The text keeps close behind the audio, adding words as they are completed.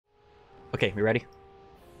Okay, we ready?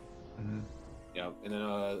 Yeah, and then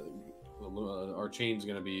our chain's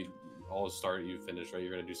gonna be all start, you finish, right?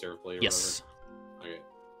 You're gonna do Seraph Blade or Yes. whatever? Okay.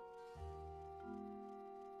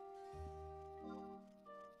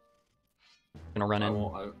 Gonna run in.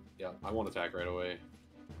 I won't attack right away.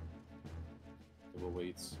 We'll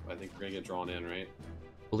wait. I think we're gonna get drawn in, right?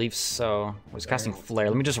 Believe so. I was casting Flare.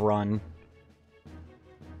 Let me just run.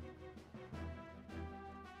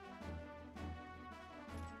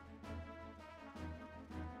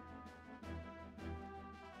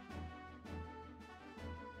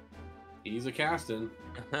 He's a casting.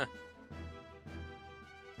 Okay,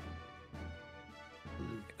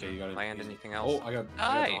 you got to land anything else? Oh, I got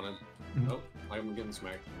drawn in. Nope, I'm getting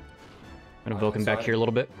smacked. I'm gonna Vulcan back here a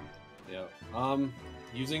little bit. Yeah.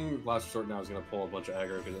 Using Last Resort now is gonna pull a bunch of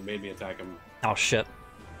aggro because it made me attack him. Oh shit.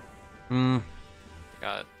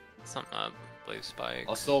 Got something up. Blue spikes.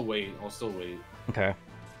 I'll still wait. Okay.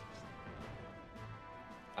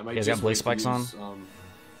 I might You guys just got blaze wait to spikes use,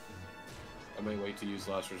 I might wait to use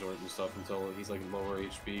Last Resort and stuff until he's like lower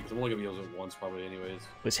HP because I'm only gonna use it once probably anyways.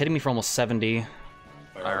 It's hitting me for almost 70.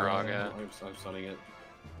 Fire-Raga. I'm stunning it.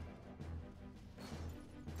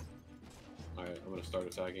 Alright, I'm gonna start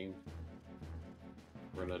attacking.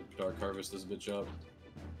 We're gonna Dark Harvest this bitch up.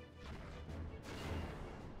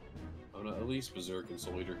 I'm gonna at least Berserk and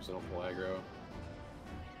Soul Eater because I don't pull aggro.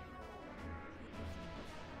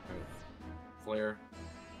 Alright. Flare.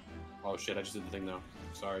 Oh shit, I just did the thing now.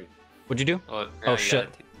 Sorry. What'd you do? Well, Oh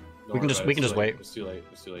shit. Don't We can worry just about it. wait. It's too late.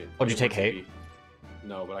 It's too late. Oh, did you take hate? TP.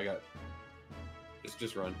 No, but I got.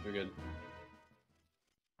 Just run. You're good.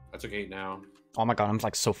 I took 8 now. Oh my god, I'm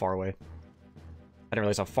like so far away. I didn't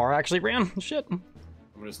realize how far I actually ran. Shit. I'm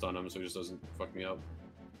gonna stun him so he just doesn't fuck me up.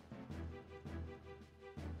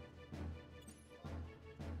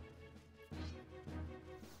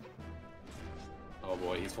 Oh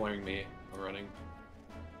boy, he's flaring me. I'm running.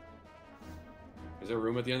 Is there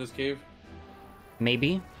room at the end of this cave?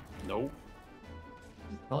 Maybe. Nope.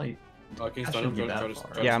 Probably. Can you stun him?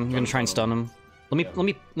 Yeah, I'm gonna try and stun him. Let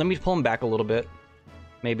me pull him back a little bit.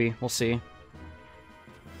 Maybe we'll see.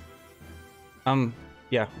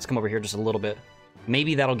 Yeah, let's come over here just a little bit.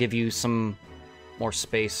 Maybe that'll give you some more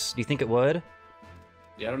space. Do you think it would?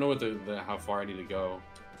 Yeah, I don't know what how far I need to go.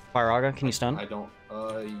 Fire-Raga, can you stun? I don't.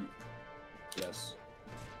 Yes.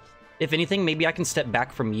 If anything, maybe I can step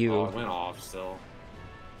back from you. Oh, it went off still.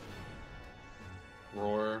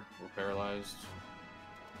 Roar. We're paralyzed.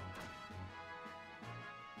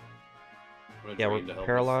 Yeah, we're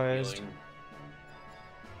paralyzed.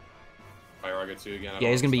 Fire-Raga 2 again. Yeah,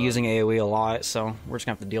 he's gonna be using AoE a lot, so we're just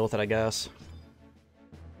gonna have to deal with it, I guess.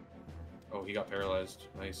 Oh, he got paralyzed.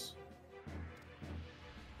 Nice.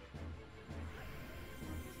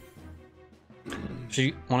 Should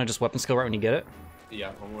you want to just weapon skill right when you get it?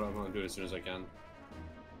 Yeah, I'm gonna do it as soon as I can.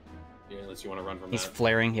 Yeah, unless you want to run from He's that.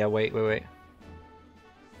 flaring. Yeah, wait.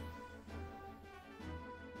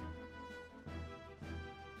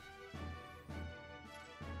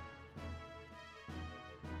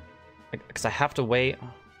 Because I have to wait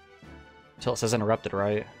until it says interrupted,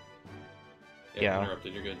 right? Yeah.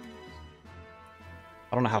 Interrupted, you're good.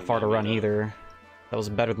 I don't know how far to run either. That was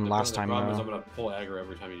better than last time, The problem is though. I'm gonna pull aggro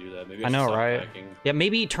every time you do that. Maybe I know, should stop right? attacking. Yeah,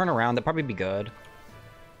 maybe turn around. That'd probably be good.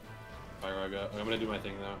 Fire-Raga. I'm gonna do my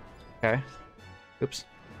thing now. Okay. Oops.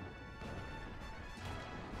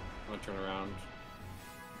 I'm gonna turn around.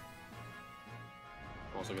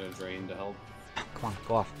 I'm also gonna drain to help. Come on,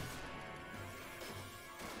 go off.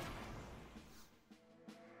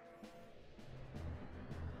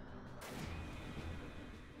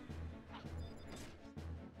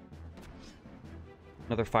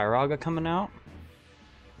 Another Fire-Raga coming out.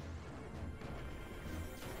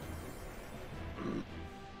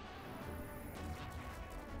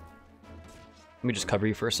 Let me just cover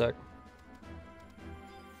you for a sec.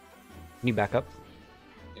 Can you back up?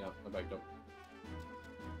 Yeah, I backed up.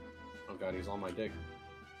 Oh god, he's on my dick.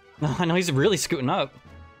 No, I know he's really scooting up.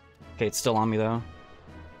 Okay, it's still on me though.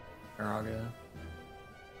 Fire-Raga.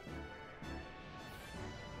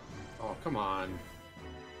 Oh, come on.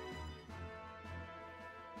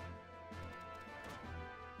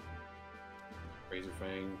 Razor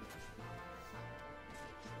Fang.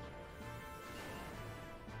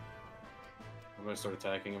 I'm gonna start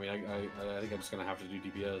attacking. I mean, I think I'm just gonna have to do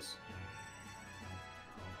DPS.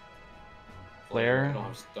 Flare. I don't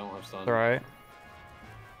have stun. Alright.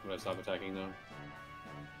 I'm gonna stop attacking now.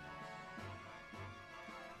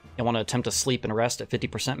 I want to attempt to sleep and rest at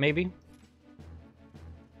 50% maybe?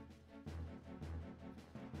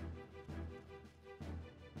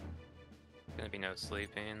 Gonna be no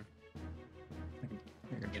sleeping.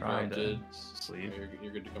 You can try to Interrupted. sleep. You're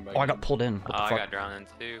you're good to come back. Oh, I in. got pulled in. What the I fuck? got drawn in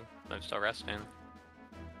too. I'm still resting.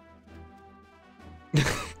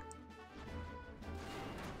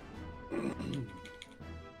 You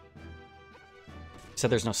said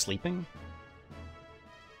there's no sleeping?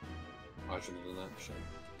 Oh, I should have done that. Shit.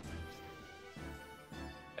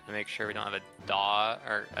 To make sure we don't have a dot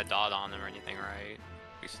on them or anything, right?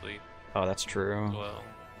 We sleep Oh, that's as true. well.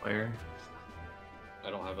 Where? I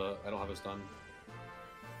don't have a stun.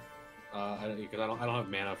 Because I don't have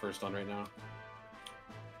mana for a stun right now.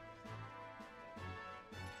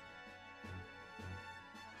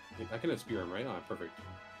 I can spear him, right? Oh, perfect.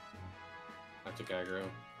 I took aggro.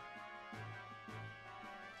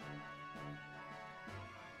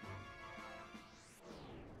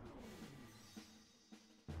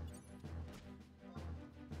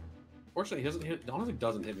 Fortunately, he doesn't hit. Honestly,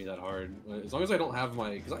 doesn't hit me that hard. As long as I don't have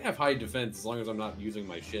my, because I have high defense. As long as I'm not using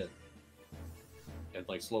my shit and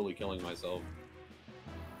like slowly killing myself.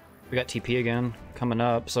 We got TP again coming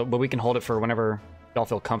up, so but we can hold it for whenever y'all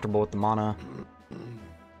feel comfortable with the mana.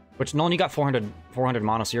 Which Nolan, you got 400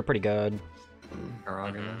 mana, so you're pretty good.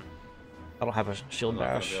 Araga. I don't have a shield I'm not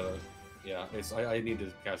gonna bash. be able to- yeah, I need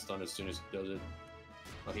to cast stun as soon as he does it.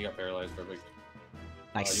 Oh, he got paralyzed. Perfect.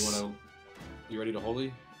 Nice. You ready to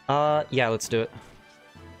holy? Yeah, let's do it.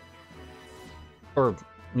 Or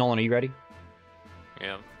Nolan, are you ready?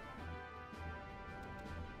 Yeah.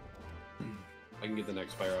 I can get the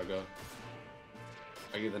next fire. I'll go.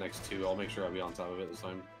 I can get the next two. I'll make sure I'll be on top of it this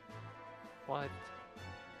time. What?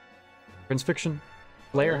 Prince Fiction.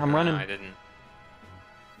 Blair, I'm running. I didn't.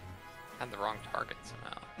 Had the wrong target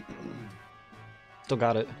somehow. Still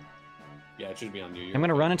got it. Yeah, it should be on you. I'm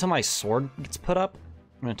gonna run until my sword gets put up.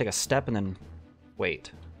 I'm gonna take a step and then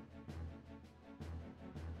wait.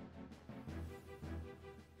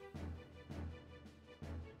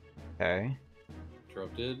 Okay.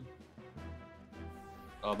 Interrupted.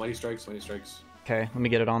 Mighty strikes. Mighty strikes. Okay, let me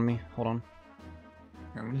get it on me. Hold on.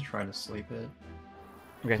 I'm gonna try to sleep it.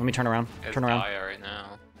 Okay, let me turn around. It's Turn around. Gaia right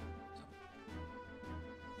now.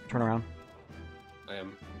 Turn around. I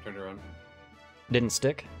am. I'm turned around. Didn't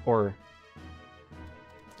stick? Or...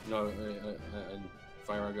 No,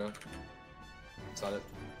 fire. I'll go. Got it.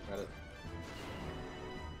 Got it.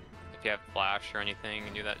 If you have flash or anything, you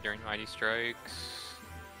can do that during Mighty Strikes.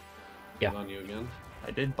 Yeah. It's on you again.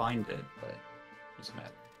 I did bind it, but it doesn't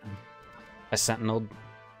matter. I sentineled.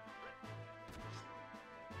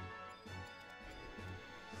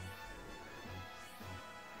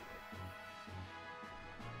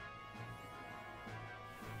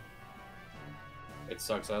 It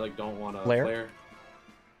sucks. I like don't want to Flare?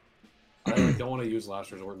 I like, don't want to use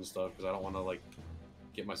last resort and stuff because I don't want to like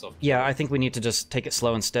get myself. Yeah, killed. I think we need to just take it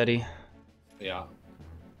slow and steady. Yeah.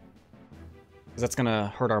 Because that's gonna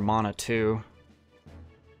hurt our mana too.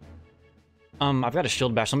 I've got a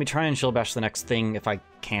shield bash. Let me try and shield bash the next thing if I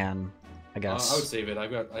can, I guess. I would save it. I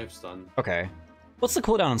have stun. Okay. What's the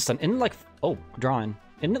cooldown on stun? Isn't it like... Oh, drawing.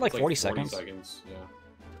 Isn't it like It's 40 seconds? 40 seconds, yeah.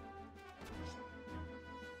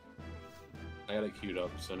 I got it queued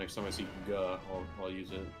up, so next time I see Guh, I'll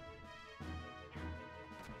use it.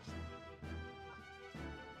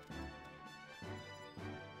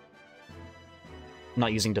 I'm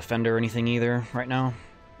not using defender or anything either right now.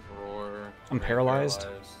 Roar. I'm paralyzed. Yeah.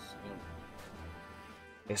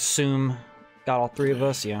 I assume got all three of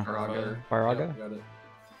us, yeah. Araga. Firaga? Yeah, got it.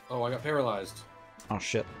 Oh, I got paralyzed. Oh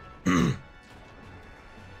shit. Dumb.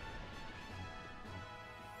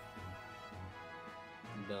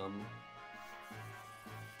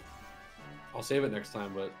 I'll save it next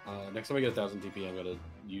time, but next time I get 1,000 TP, I'm gonna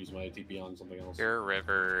use my TP on something else. Your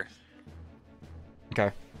river.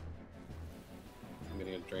 Okay. I'm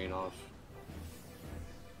getting a drain off.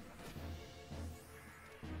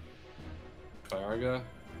 Firaga,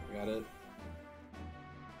 got it.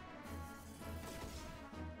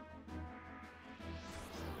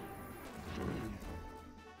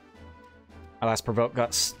 My last provoke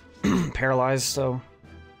got paralyzed, so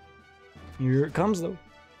here it comes though.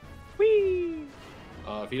 Whee!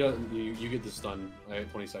 If he doesn't, you get the stun. I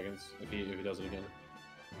have 20 seconds if he does it again.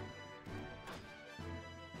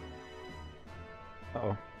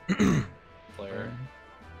 Uh-oh. Flare.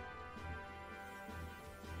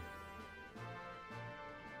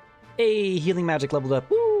 Hey, healing magic leveled up.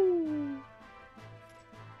 Woo!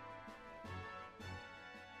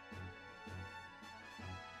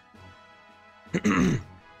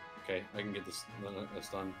 Okay, I can get this a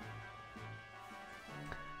stun.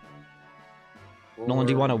 Nolan,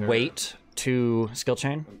 do you want to Roar, wait to skill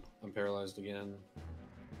chain? I'm paralyzed again.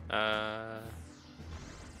 I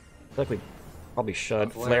feel like we probably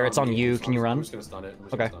should. Flare Flare, it's on me. you. I'm Can you just- run? I'm just gonna stun it.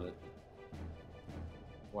 Okay. Gonna stun it.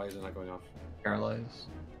 Why is it not going off? Paralyze.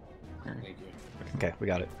 Here. Thank you. Okay, we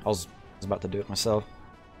got it. I was about to do it myself.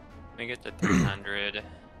 I think it's a 300, You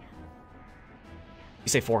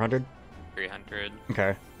say 400? 300.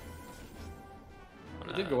 Okay.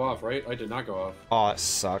 It did go off, right? I did not go off. Oh, it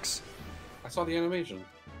sucks. I saw the animation.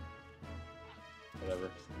 Whatever.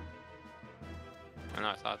 I know,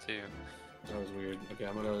 I saw it too. That was weird. Okay,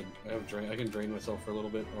 I can drain myself for a little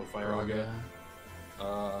bit. Oh, fire Aga. I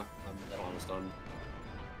don't have a stun.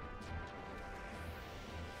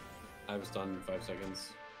 I have a stun in 5 seconds.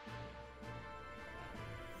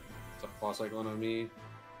 It's a claw cyclone on me.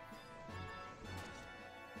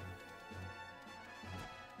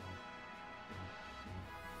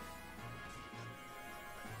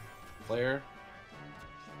 Flare.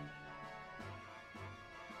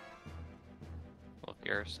 Well, if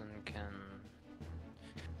Garrison can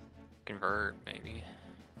convert, maybe.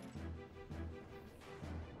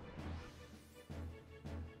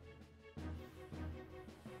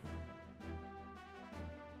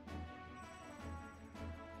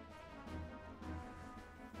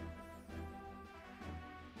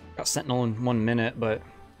 Got Sentinel in 1 minute, but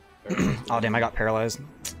oh damn, I got paralyzed.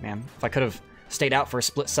 Man, if I could have stayed out for a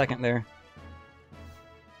split second there.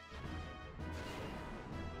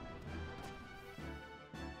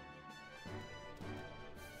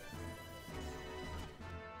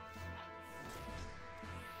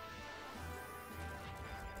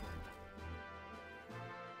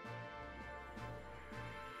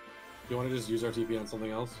 Do you want to just use our TP on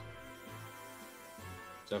something else?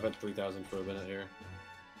 So I've had 3,000 for a minute here.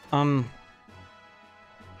 I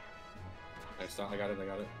got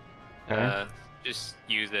it. Okay. Just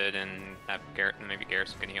use it and have maybe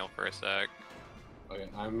Garrison can heal for a sec. Okay,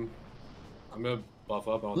 I'm gonna buff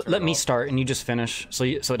up. I'll turn Let it me off. start and you just finish, so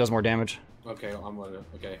it does more damage. Okay,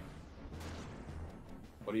 okay.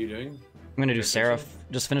 What are you doing? I'm gonna do Okay, Seraph.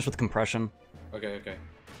 Just finish with compression. Okay.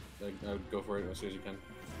 I would go for it as soon as you can.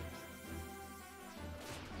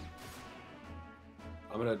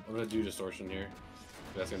 I'm gonna do distortion here.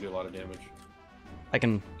 That's gonna do a lot of damage. Let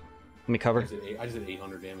me cover. I just did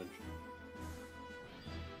 800 damage.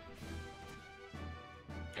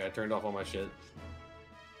 Okay, I turned off all my shit.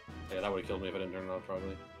 Yeah, that would have killed me if I didn't turn it off,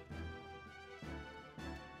 probably.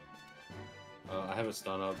 I have a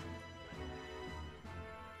stun up.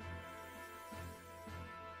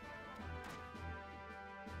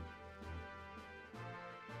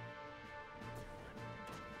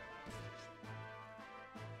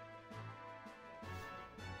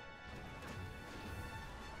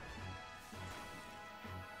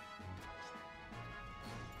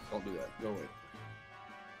 I'll do that. Go away.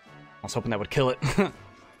 I was hoping that would kill it.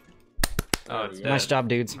 Oh, it's Nice dead. job,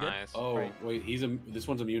 dudes. Nice. Oh, Right. wait, this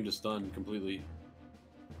one's immune to stun completely.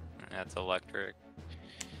 That's electric.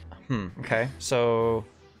 Okay, so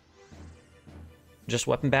just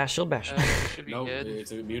weapon bash, shield bash. Should be No, good.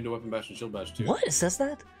 it's immune to weapon bash and shield bash too. What? It says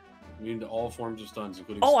that? Immune to all forms of stuns,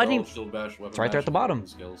 including Oh, I spell, didn't- shield bash, weapon It's right there bash, at the and bottom. weapon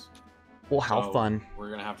skills. Well, how So, fun. We're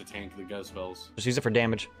gonna have to tank the ghost spells. Just use it for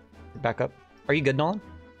damage. Back up. Are you good, Nolan?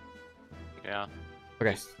 Yeah.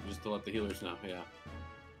 Okay. Just to let the healers know, yeah.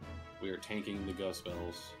 We are tanking the ghost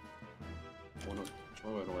spells.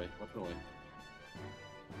 Weapon away.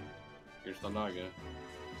 Here's Thundaga.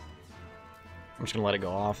 I'm just gonna let it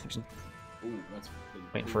go off. Just Ooh, that's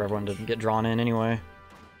waiting for everyone to get drawn in anyway.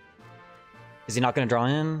 Is he not gonna draw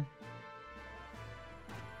in?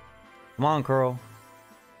 Come on, Curl.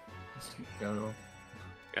 Let's go. Going,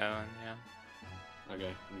 yeah. Okay,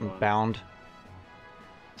 I'm I'm going. bound.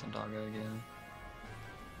 Sandaga again.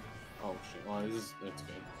 Oh shit, well, it's good.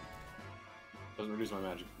 Doesn't reduce my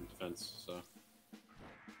magic defense, so. Let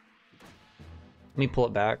me pull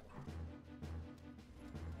it back.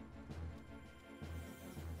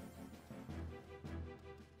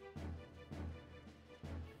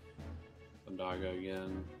 Thundaga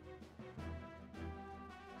again.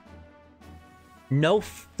 No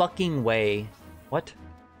fucking way. What?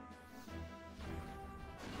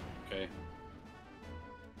 Okay.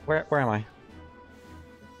 Where am I?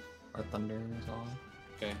 Our thunder is on.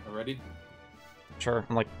 Okay, are ready? Sure.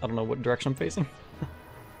 I'm like, I don't know what direction I'm facing.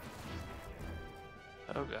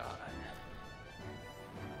 Oh god.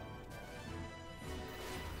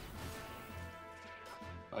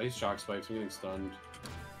 These shock spikes, I'm getting stunned.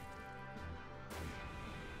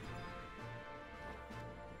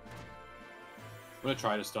 I'm gonna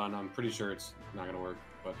try to stun. I'm pretty sure it's not gonna work,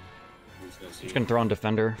 but I'm just gonna see. Just gonna throw on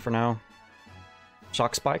Defender for now.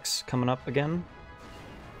 Shock spikes coming up again.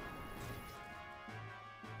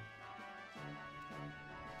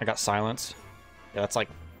 I got silenced. Yeah, that's like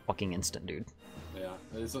fucking instant, dude. Yeah,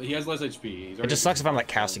 he has less HP. He's It already just sucks if I'm like 55%.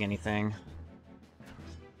 casting anything.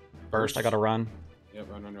 Burst, I gotta run. Yep,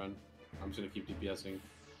 run. I'm just gonna keep DPSing.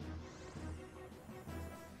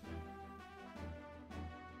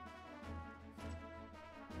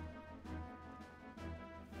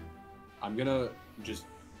 I'm gonna just,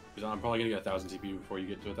 because I'm probably gonna get 1,000 TP before you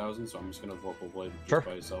get to 1,000, so I'm just gonna Vorpal Blade just Sure.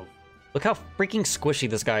 by itself. Look how freaking squishy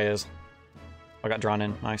this guy is. I got drawn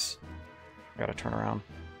in. Nice. I gotta turn around.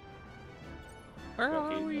 Where Got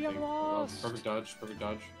are Hayden, we? I I'm think. lost. Perfect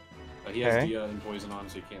dodge. He has Okay. Dia and Poison on,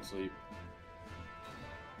 so he can't sleep.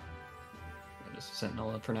 Just Sentinel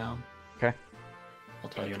up for now. Okay. I'll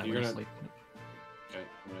tell Okay, you when I'm you're gonna gonna- sleep. Okay,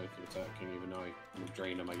 I'm gonna keep attacking even though I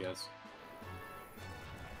drained him, I guess.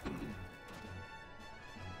 I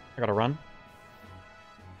gotta run.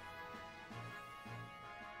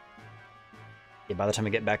 Yeah, by the time I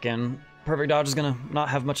get back in, Perfect Dodge is gonna not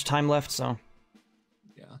have much time left, so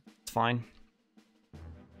Yeah. it's fine.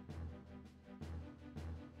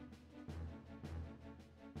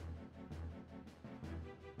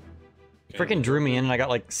 Okay, Freaking drew me in and I got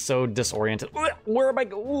like so disoriented. Where am I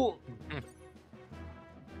go?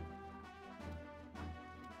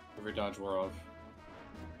 Perfect dodge wore off.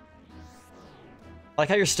 I like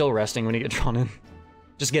how you're still resting when you get drawn in.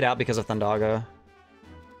 Just get out because of Thundaga.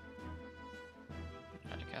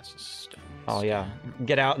 Trying to cast a stone. Oh yeah,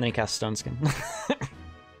 get out and then you cast Stone Skin. Well,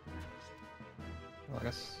 I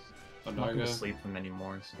guess I'm not gonna Thundaga. sleep him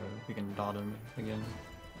anymore, so we can dot him again.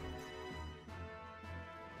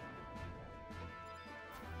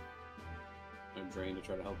 I'm drained to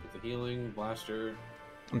try to help with the healing. Blaster.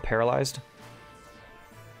 I'm paralyzed.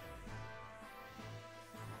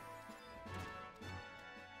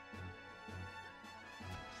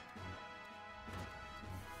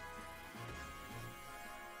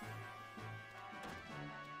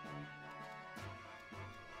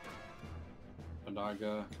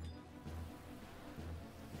 Thundaga.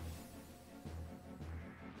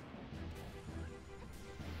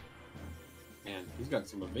 Man, he's got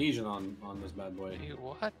some evasion on this bad boy. Dude,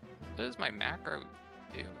 what does my macro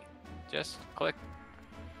do? Just click.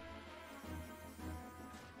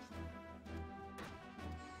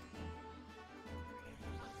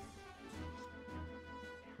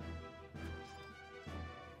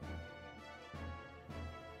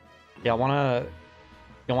 Yeah, I wanna.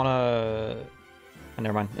 You wanna.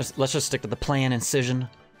 Never mind. Let's just stick to the plan. Incision.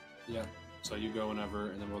 Yeah. So you go whenever,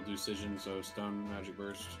 and then we'll do Cision, so Stone Magic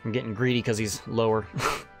Burst. I'm getting greedy because he's lower.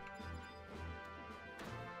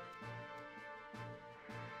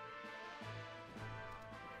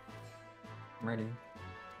 I'm ready.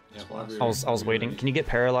 Yeah, I was waiting. Can you get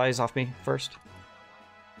paralyzed off me first?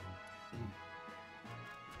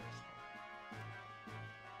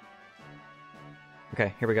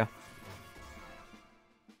 Okay, here we go.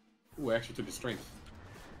 Ooh, I actually took his strength.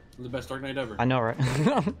 I'm the best Dark Knight ever. I know, right?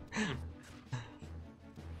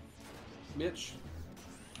 Bitch.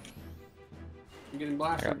 I'm getting I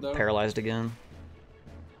blasted, got though. paralyzed again.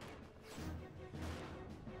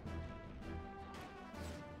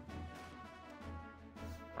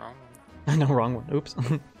 Wrong one. No, wrong one. Oops.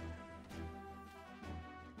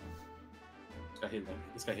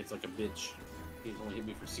 This guy hits like a bitch. He's only hit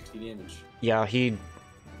me for 60 damage. Yeah, his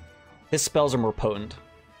spells are more potent.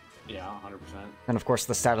 Yeah, 100%. And of course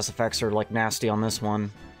the status effects are like nasty on this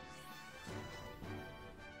one.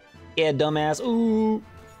 Yeah, dumbass. Ooh.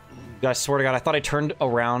 I swear to God, I thought I turned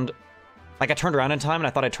around. Like, I turned around in time and I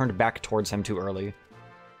thought I turned back towards him too early.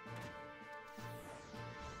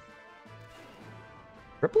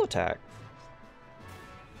 Triple attack.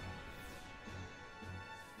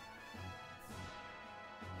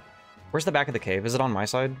 Where's the back of the cave? Is it on my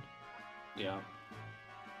side? Yeah.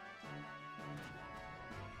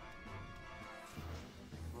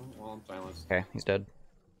 Well, I'm silenced. Okay, he's dead.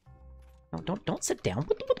 No, don't sit down.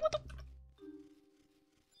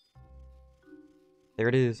 There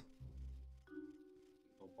it is.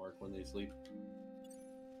 They'll bark when they sleep.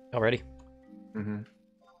 Already. Mm-hmm.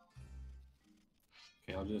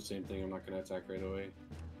 Okay, I'll do the same thing. I'm not gonna attack right away.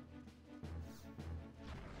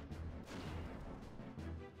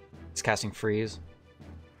 He's casting freeze.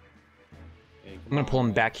 Okay, I'm gonna pull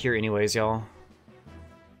him back here anyways, y'all.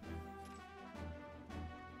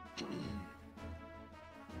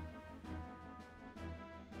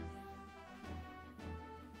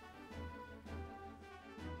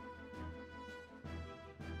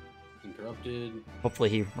 Interrupted. Hopefully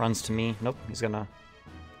he runs to me. Nope, he's gonna...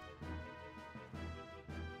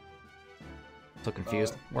 So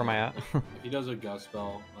confused. Where am I at? If he does a gust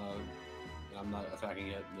spell, and I'm not attacking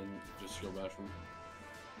it, then just shield bash him.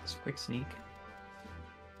 It's a quick sneak.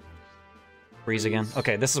 Freeze again.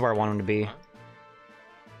 Okay, this is where I want him to be. Huh?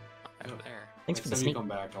 Over there. Thanks for the Next time sneak. you come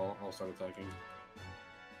back, I'll start attacking.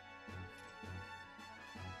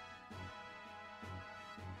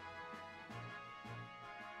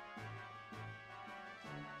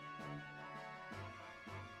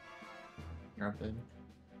 Rapid.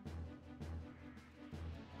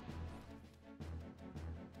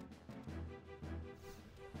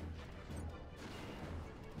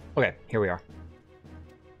 Okay, here we are.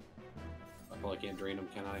 I probably can't drain him,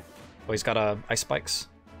 can I? Oh, he's got ice spikes.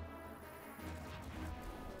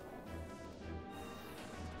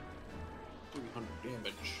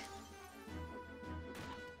 Damage.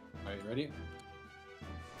 Alright, ready?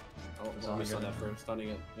 Oh, It's well, all we stun good. that for stunning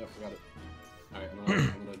it. Yep, we got it. Alright, I'm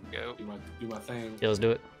gonna Go. do my thing. Yeah, let's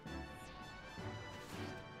do it.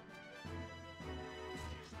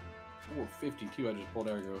 452, I just pulled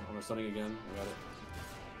aggro. I'm stunning again. I got it.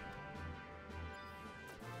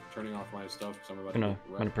 Turning off my stuff because I'm about to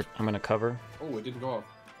get wrecked. I'm gonna cover. Oh, it didn't go off.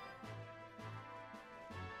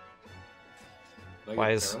 Did I Why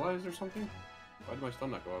get is- paralyzed or something? Why did my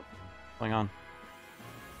stun not go off? Going on.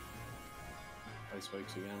 Ice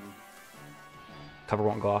spikes again. Cover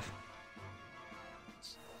won't go off.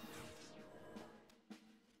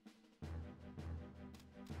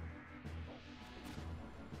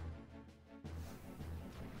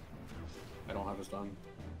 I don't have a stun.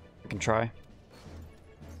 I can try.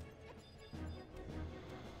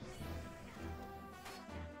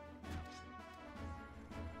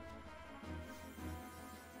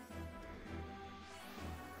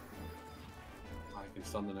 I can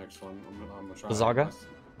stun the next one. I'm gonna try. Zaga?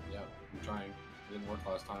 Yeah, I'm trying. It didn't work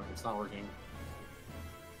last time. It's not working.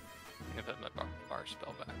 I'm gonna put my bar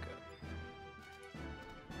spell back up.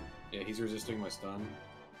 Yeah, he's resisting my stun.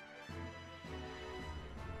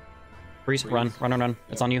 Freeze, run. It's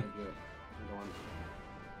Yeah, on you. I'm good. I'm going.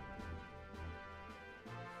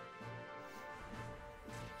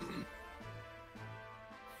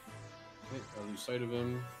 Okay, I lose sight of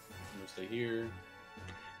him. I'm gonna stay here.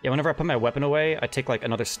 Yeah, whenever I put my weapon away, I take like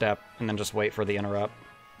another step and then just wait for the interrupt.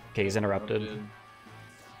 Okay, he's interrupted.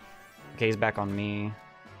 Okay, he's back on me.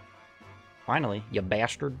 Finally, you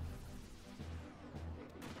bastard.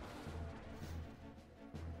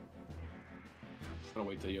 I'm gonna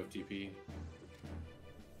wait till you have TP.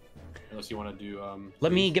 Unless you want to do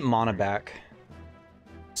Let me get mana back.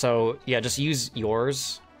 So yeah, just use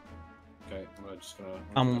yours. Okay,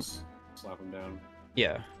 I'm Um, gonna slap him down.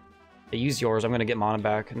 Yeah, use yours. I'm gonna get mana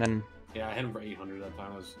back, and then Yeah, I hit him for 800 that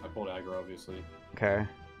time. I pulled aggro, obviously. okay.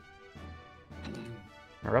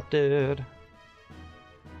 Interrupted.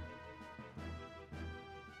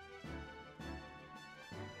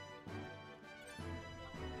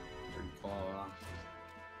 Claw.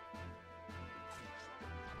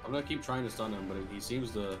 I'm gonna keep trying to stun him, but he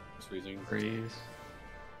seems to freezing. Freeze.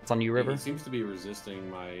 It's on you, River. He seems to be resisting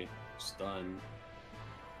my stun.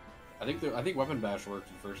 I think Weapon Bash worked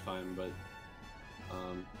the first time, but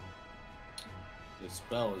the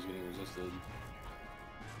spell is getting resisted.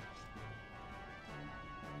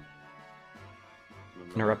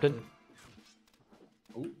 Interrupted.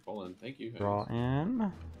 Oh, hold on. Thank you. Draw in.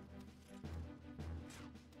 I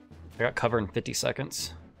got cover in 50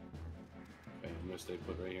 seconds. Okay, I'm gonna stay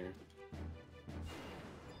put right here.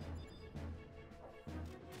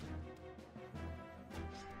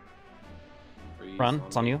 Freeze Run.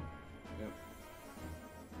 It's on you. Yeah.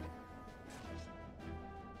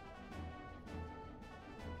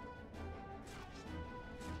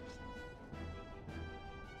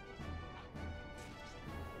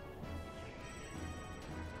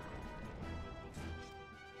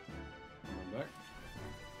 I'm back.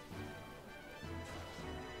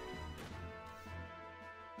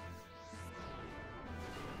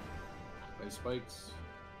 Ice spikes.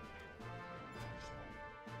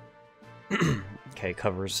 Okay,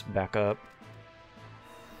 covers back up.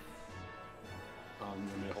 You want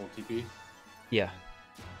me to hold TP? Yeah,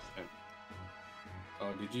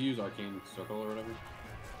 Oh, did you use Arcane Circle or whatever?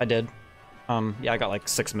 I did. Yeah, I got like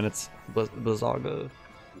 6 minutes. Bazaga.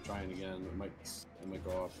 I'm trying again. It might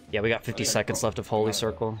go off. Yeah, we got 50 seconds left of Holy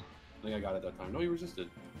Circle. I think I got it that time. No, he resisted.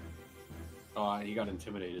 Oh, he got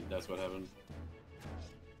intimidated. That's what happened.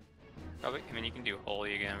 Probably. I mean, you can do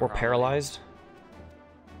holy again. We're probably. paralyzed.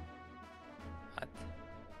 What?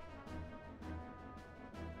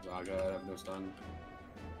 Zaga, I have no stun.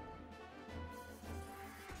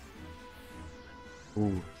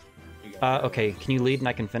 Ooh. We got Okay, can you lead and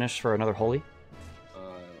I can finish for another Holy?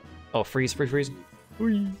 Oh, freeze, freeze.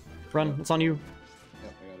 Run, it's on you.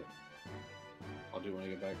 Yep, I got it. I'll do it when I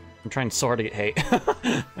get back. I'm trying so hard to get hate.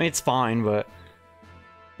 I mean, it's fine, but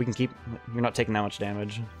we can keep. You're not taking that much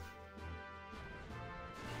damage.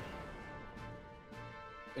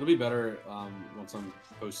 It'll be better once I'm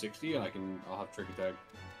post 60 and I'll have trick attack.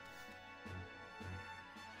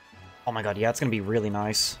 Oh my god, yeah, it's gonna be really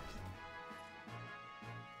nice.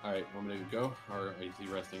 Alright, want me to go? Or is he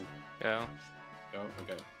resting? Go. Go?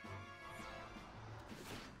 Okay.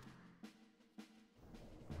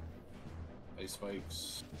 Ice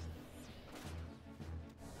spikes.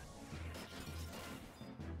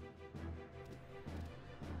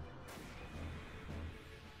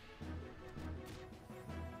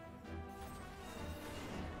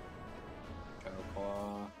 Shadow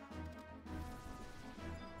Claw.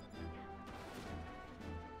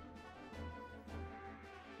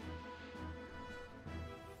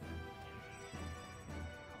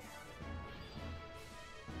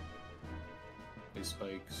 Ice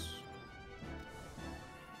spikes.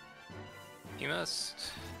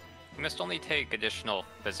 You must only take additional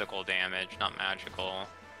physical damage, not magical.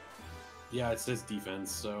 Yeah, it says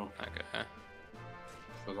defense, so Okay.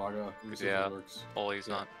 Bazaga. Let me see Yeah. if it works. Bully's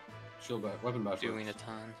Yeah. not Shield bash, weapon bash. doing a works.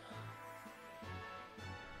 ton.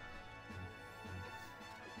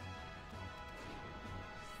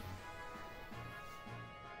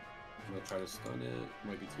 I'm gonna try to stun it.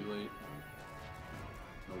 Might be too late.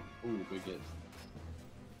 Oh, ooh, big hit.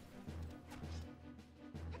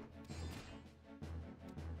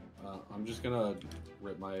 I'm just gonna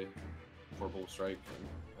rip my purple strike,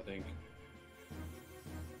 I think.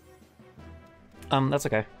 That's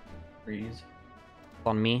okay. Freeze.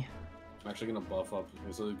 On me. I'm actually gonna buff up.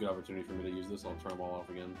 It's a good opportunity for me to use this. I'll turn them all off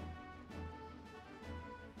again.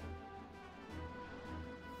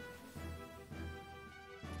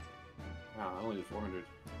 Wow, I only did 400.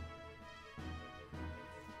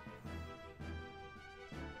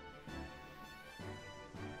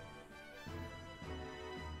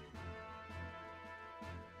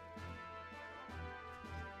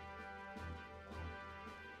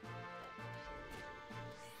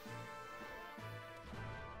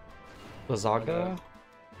 Bazaga?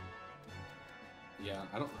 Yeah,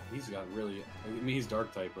 I don't. He's got really. I mean, he's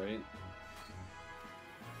dark type, right?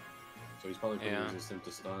 So he's probably pretty Yeah. resistant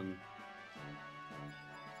to stun.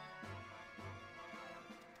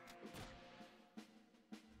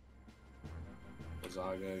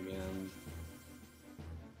 Bazaga again.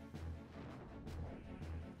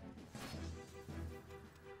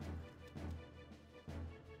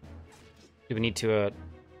 Do we need to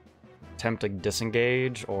attempt to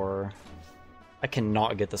disengage, or I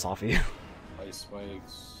cannot get this off of you? Ice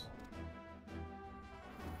spikes.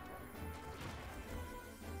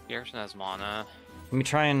 Garrison has mana. Let me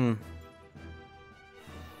try and...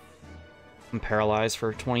 I'm paralyzed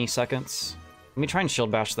for 20 seconds. Let me try and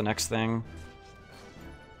shield bash the next thing.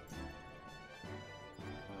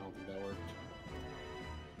 I don't think that worked.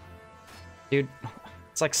 Dude,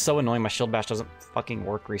 it's like so annoying my shield bash doesn't fucking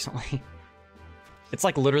work recently. It's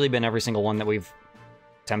like literally been every single one that we've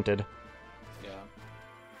attempted. Yeah.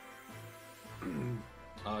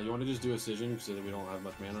 You want to just do a Cision so that we don't have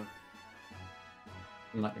much mana?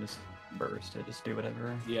 I'm not gonna burst. I just do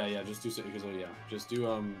whatever. Yeah, yeah. Just do because yeah. Just do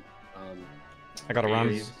I gotta run.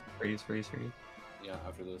 Freeze. Freeze. yeah.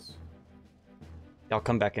 After this. I'll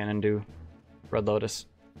come back in and do Red Lotus.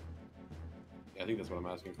 Yeah, I think that's what I'm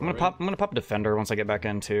asking for. I'm right? gonna pop a defender once I get back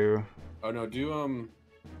in too. Oh no, do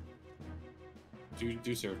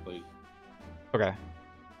Seraph Blade. Okay.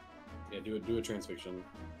 Yeah, do a Transfixion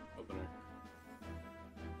opener.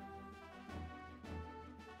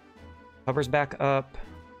 Cover's back up.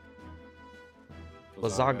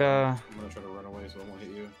 Bazaga. I'm gonna try to run away so I won't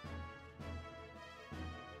hit you.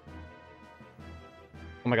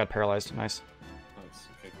 Oh my god, paralyzed. Nice. Nice.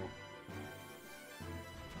 Okay, cool.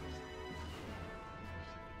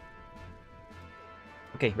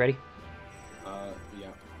 Okay, ready? Yeah.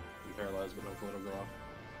 I'm paralyzed, but hopefully it'll go off.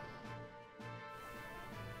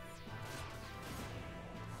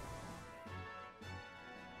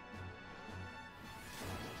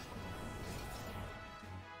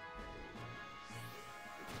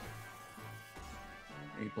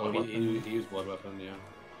 He used Blood Weapon, yeah.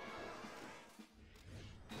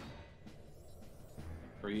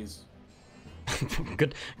 Freeze.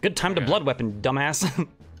 Good time to Okay. blood weapon, dumbass.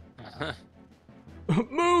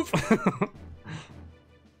 Move!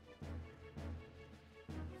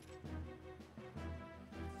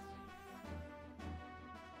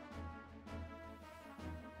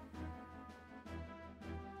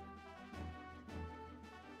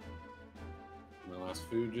 My last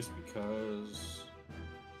food just because.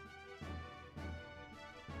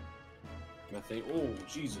 Methane. Oh,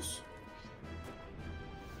 Jesus.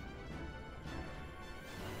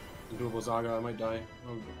 Into a Bazaga, I might die.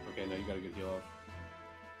 Oh, okay, no, you got a good heal off.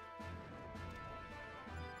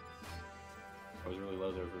 I was really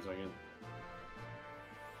low there for a second.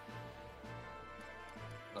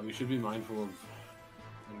 We should be mindful of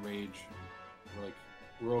enrage.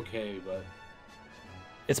 We're okay, but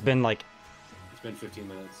It's been like, it's been 15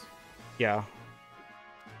 minutes. yeah.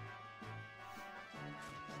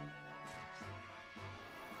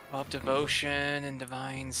 I'll have Devotion and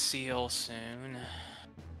Divine Seal soon.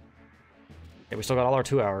 Yeah, we still got all our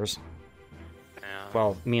 2 hours. Yeah.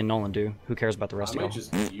 Well, me and Nolan do. Who cares about the rest I of might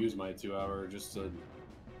y'all? just use my 2 hour just to...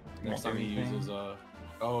 Next time he Anything? uses,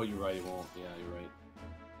 Oh, you're right, he won't. Yeah, you're right.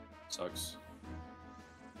 Sucks.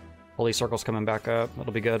 Holy Circle's coming back up.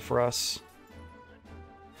 That'll be good for us.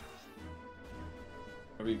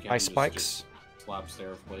 Whenever you can, Ice just spikes. slap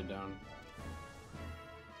Seraph Blade down.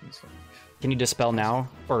 Can you dispel now?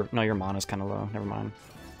 Or, no, your mana's kind of low. Never mind.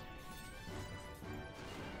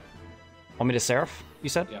 Want me to Seraph, you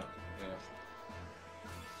said? Yeah, yeah.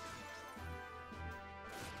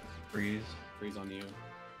 Freeze. Freeze on you.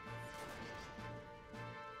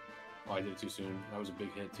 Oh, I did it too soon. That was a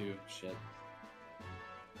big hit, too. Shit.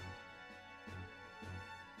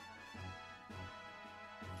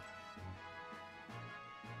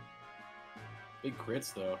 Big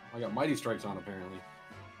crits, though. I got Mighty Strikes on, apparently.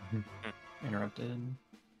 Interrupted.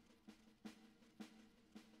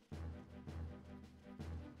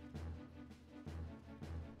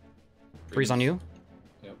 Freeze on you?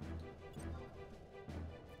 Yep.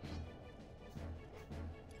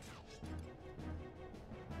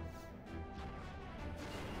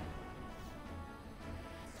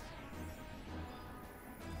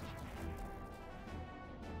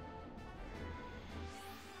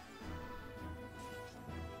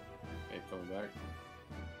 Okay, coming back.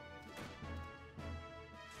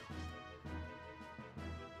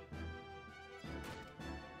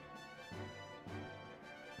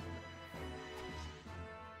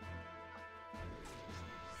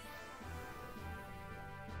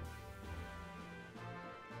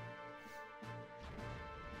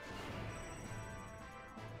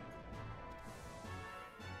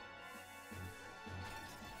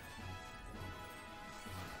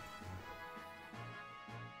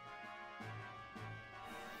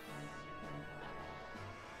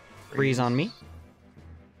 Freeze on me?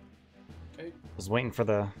 Okay. Was waiting for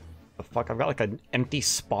the fuck. I've got like an empty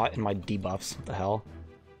spot in my debuffs. What the hell?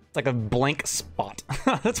 It's like a blank spot.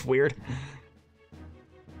 That's weird.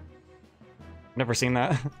 Never seen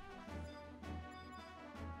that.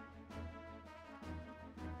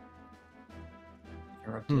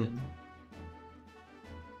 Interrupted.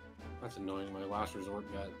 That's annoying. My last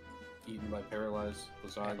resort got eaten by Paralyzed. Yeah,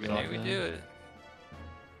 Lasagna. we do it.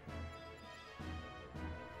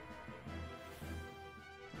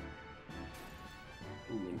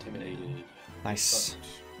 Ooh, intimidated. Nice. Sucked.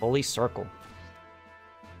 Holy Circle.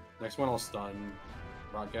 Next one I'll stun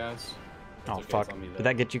Rock Gas. Oh okay, fuck. it's on me, Did though.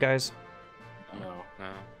 that get you guys? No.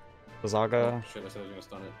 No. The Zaga? Oh, shit, I said I was gonna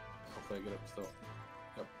stun it. Hopefully I get it still.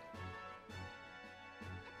 Yep.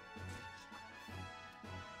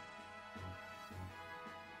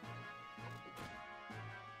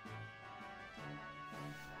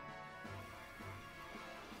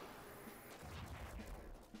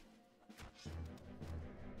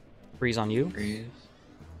 Freeze on you? Freeze.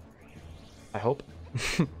 I hope.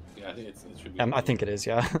 Yeah, I think it should be. I think it is,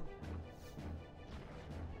 yeah.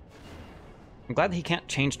 I'm glad that he can't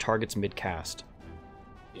change targets mid-cast.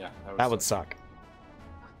 Yeah, That would suck.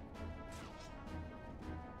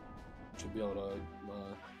 Should be able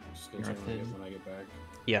to skill chain when I get back.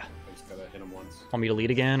 Yeah. I just gotta hit him once. Want me to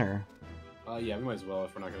lead again, or? Yeah, we might as well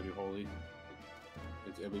if we're not gonna do holy.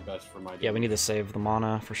 It'll be best for my. Yeah, we need to save the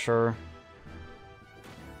mana for sure.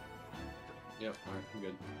 Yep. All right, I'm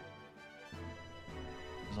good.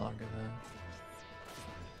 Zaga then.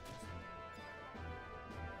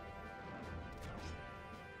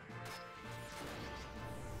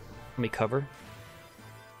 Let me cover.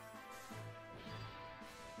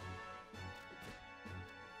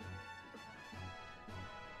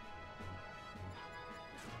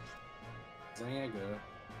 Zaga.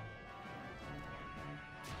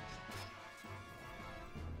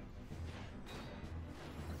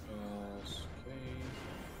 Okay.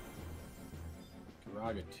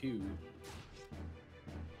 Karaga 2.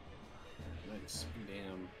 Nice.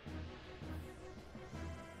 Damn.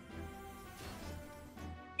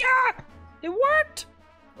 Yeah! It worked!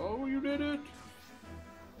 Oh, you did it!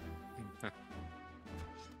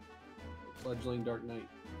 Fledgling Dark Knight.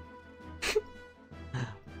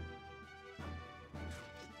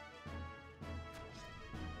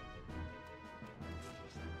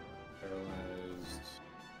 Paralyzed.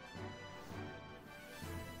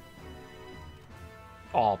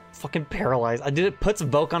 Oh, fucking paralyzed. It puts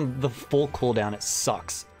Voke on the full cooldown. It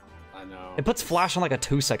sucks. I know. It puts Flash on like a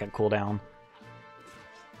 2-second cooldown.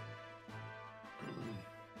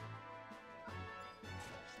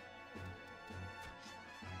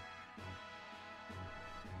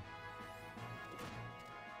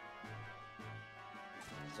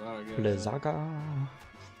 Zaga. The Zaga.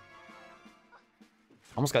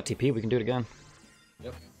 Almost got TP. We can do it again.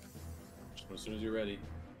 Yep. Just as soon as you're ready.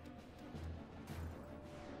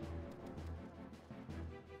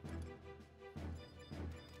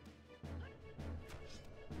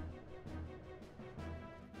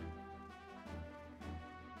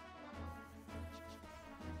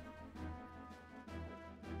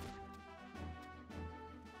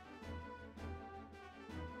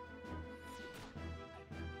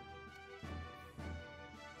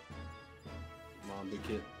 Come on, big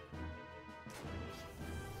kid.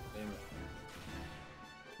 Damn it.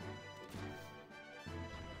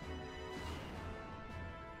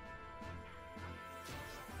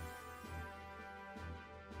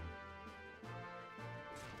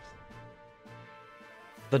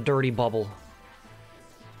 The dirty bubble.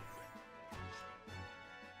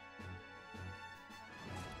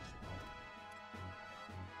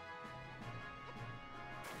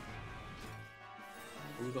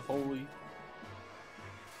 Ooh, the holy.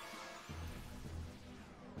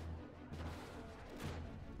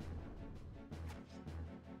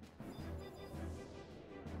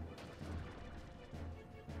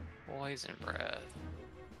 Poison breath.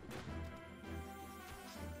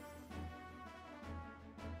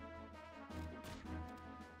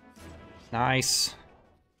 Nice.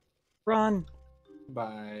 Run.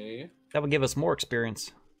 Bye. That would give us more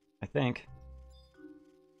experience, I think.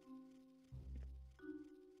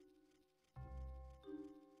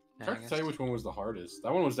 It's hard to tell you which one was the hardest.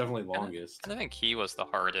 That one was definitely longest. I think he was the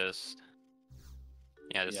hardest.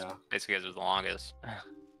 Yeah, just basically because it was the longest.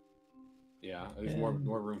 Yeah, there's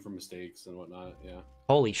more room for mistakes and whatnot. Yeah.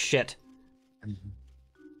 Holy shit.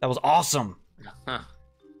 That was awesome. Huh.